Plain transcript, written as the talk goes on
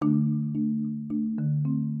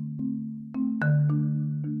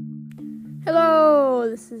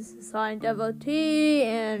this is the Silent Devotee,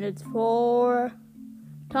 and it's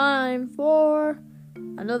time for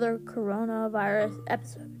another coronavirus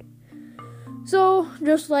episode. So,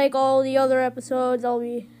 just like all the other episodes, I'll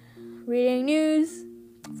be reading news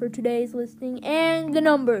for today's listing and the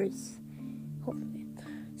numbers, hopefully.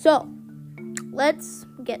 So, let's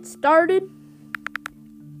get started.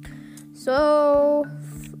 So,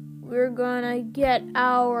 we're gonna get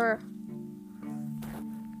our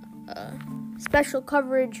special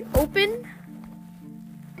coverage open.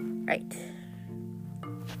 Right.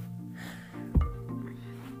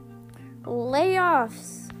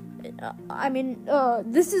 Layoffs.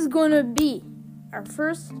 This is gonna be our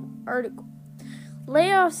first article.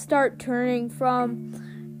 Layoffs start turning from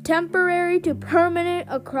temporary to permanent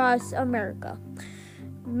across America.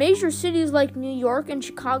 Major cities like New York and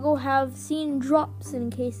Chicago have seen drops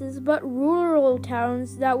in cases, but rural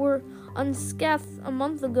towns that were unscathed a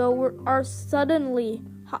month ago are suddenly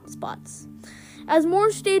hotspots. As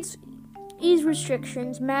more states ease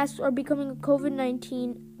restrictions, masks are becoming a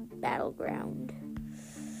COVID-19 battleground.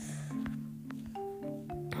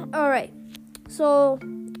 Alright, so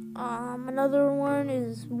another one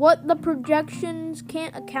is what the projections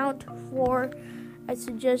can't account for. I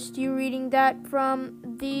suggest you reading that from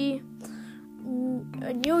the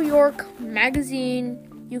New York magazine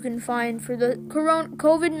you can find for the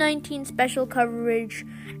COVID-19 special coverage,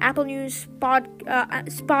 Apple News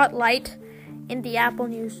Spotlight in the Apple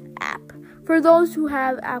News app for those who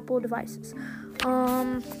have Apple devices.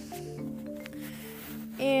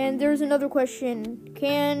 And there's another question.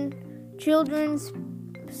 Can children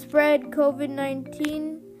spread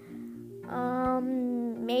COVID-19?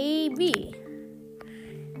 Maybe.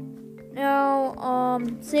 Now,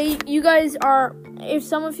 if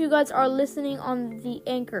some of you guys are listening on the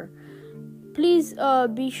Anchor, please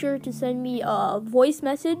be sure to send me a voice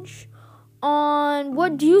message on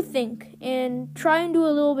what do you think, and try and do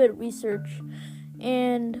a little bit of research,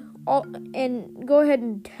 and go ahead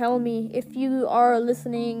and tell me if you are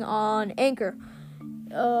listening on Anchor.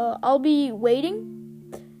 I'll be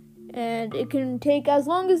waiting, and it can take as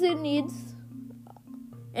long as it needs.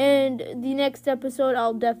 And the next episode,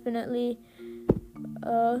 I'll definitely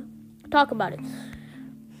talk about it.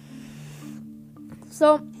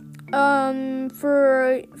 So, from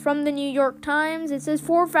the New York Times, it says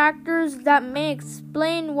 4 factors that may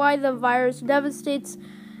explain why the virus devastates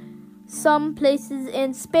some places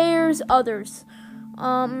and spares others.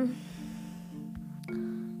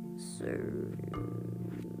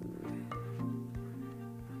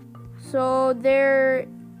 So there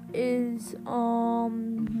is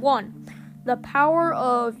 1, the power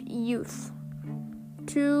of youth.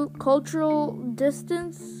 2, cultural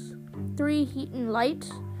distance. 3, heat and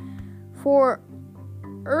light. 4,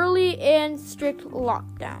 early and strict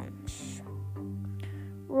lockdowns.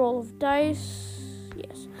 Roll of dice.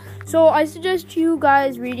 Yes. So I suggest you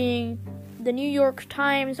guys reading the New York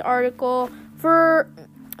Times article.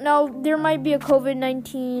 Now there might be a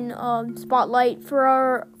COVID-19 spotlight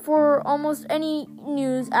for almost any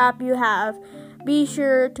news app you have. Be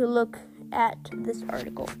sure to look at this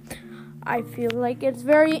article. I feel like it's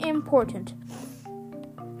very important.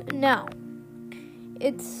 Now,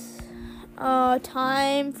 it's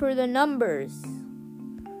time for the numbers.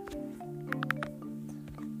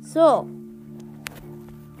 So,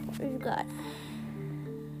 what we've got.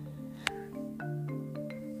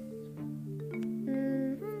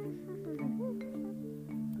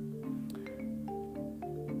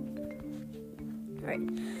 Right.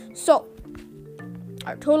 So,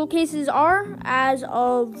 our total cases are, as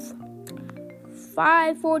of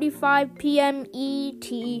 5:45 p.m. ET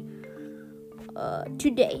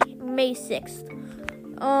today, May 6th.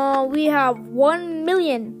 We have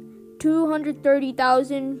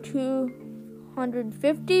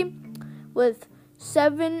 1,230,250 with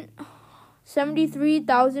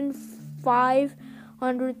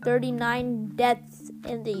 73,539 deaths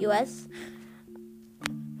in the U.S.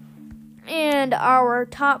 And our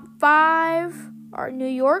top 5 are New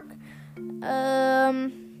York,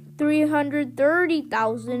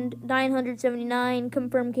 330,979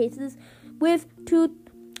 confirmed cases with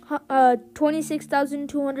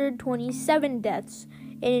 26,227 deaths.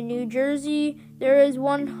 And in New Jersey, there is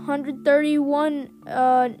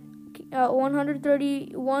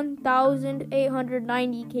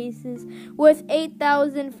 131,890 cases with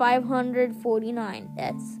 8,549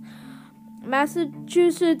 deaths.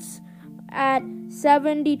 Massachusetts at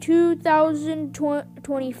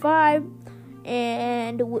 72,025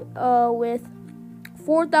 and with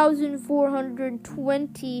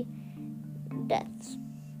 4,420 deaths.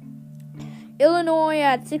 Illinois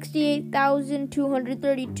at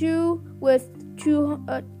 68,232 with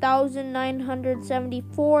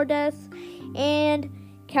 2,974 deaths, and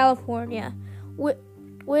California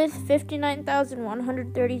with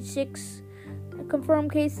 59,136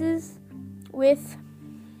 confirmed cases, with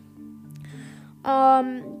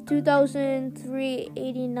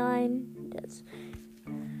 2,389 deaths.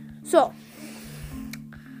 So,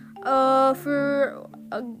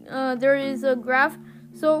 there is a graph.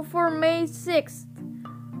 So for May 6th,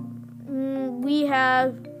 we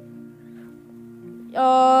have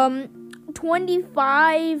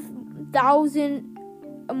 25,000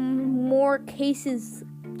 more cases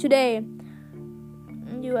today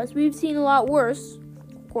in the U.S. We've seen a lot worse,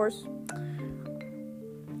 of course.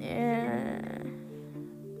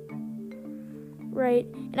 Right,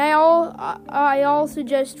 and I all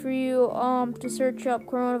suggest for you to search up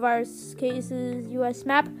coronavirus cases U.S.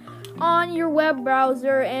 map on your web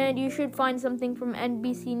browser, and you should find something from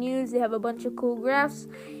NBC News. They have a bunch of cool graphs,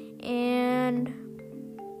 and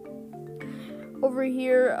over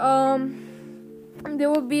here, they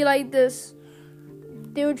would be like this.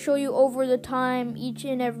 They would show you over the time, each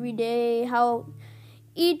and every day, how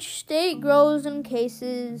each state grows in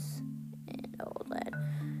cases and all that.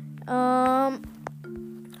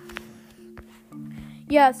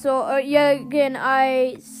 Again,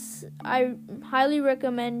 I highly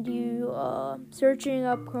recommend you searching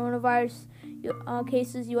up coronavirus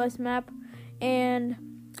cases U.S. map and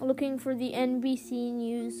looking for the NBC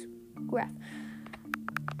News graph.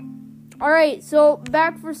 Alright, so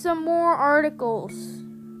back for some more articles.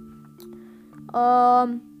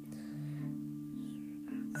 From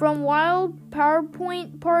wild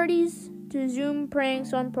PowerPoint parties to Zoom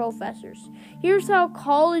pranks on professors. Here's how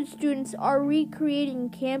college students are recreating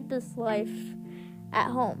campus life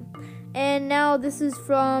at home. And now this is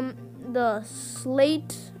from the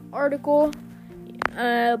Slate article.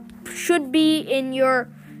 Should be in your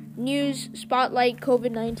news spotlight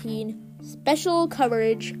COVID-19 special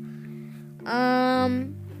coverage.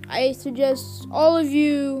 I suggest all of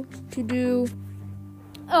you to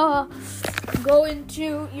go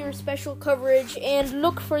into your special coverage and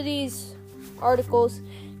look for these articles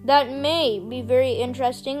that may be very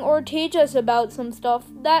interesting or teach us about some stuff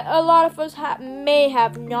that a lot of us may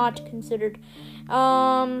have not considered.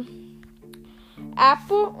 Apple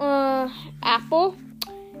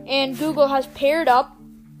and Google has paired up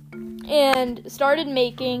and started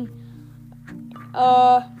making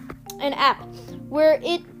an app where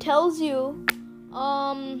it tells you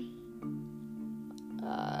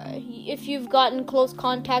if you've gotten close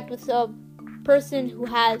contact with a person who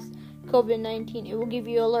has COVID-19. It will give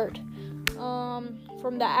you alert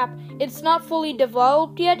from the app. It's not fully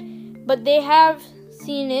developed yet, but they have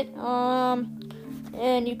seen it,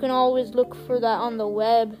 and you can always look for that on the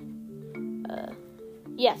web.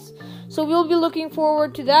 Yes, so we'll be looking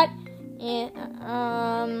forward to that.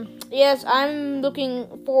 And yes, I'm looking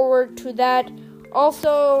forward to that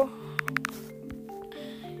also.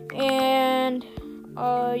 And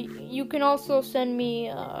you can also send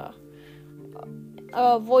me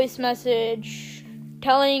a voice message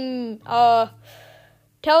telling us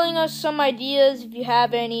some ideas if you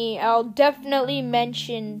have any. I'll definitely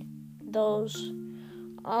mention those.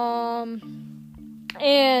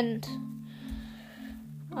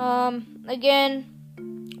 Again,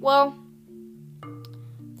 well,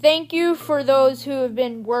 thank you for those who have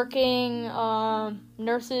been working,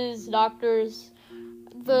 nurses, doctors,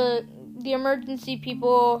 the emergency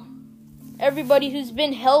people, everybody who's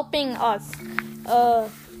been helping us,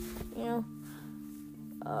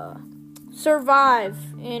 survive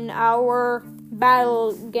in our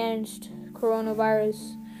battle against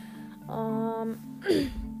coronavirus.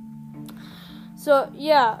 So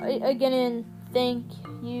yeah, again, thank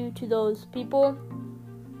you to those people.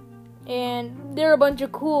 And there are a bunch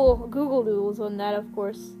of cool Google Doodles on that, of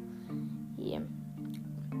course. Yeah.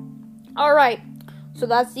 Alright, so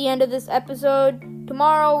that's the end of this episode.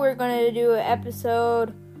 Tomorrow we're going to do an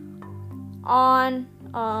episode on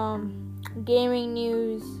gaming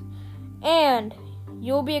news. And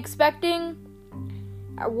you'll be expecting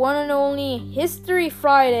our one and only History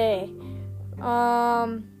Friday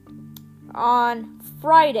on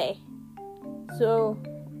Friday. So,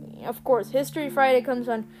 of course, History Friday comes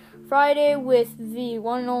on Friday with the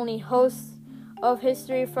one and only host of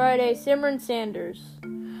History Friday, Simran Sanders.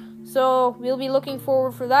 So, we'll be looking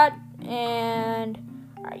forward for that. And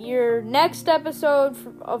your next episode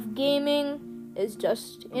of gaming is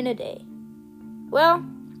just in a day. Well,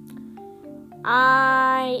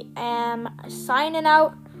 I am signing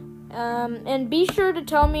out. And be sure to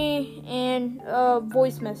tell me in a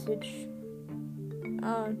voice message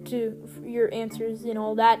to your answers and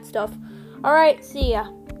all that stuff. Alright, see ya.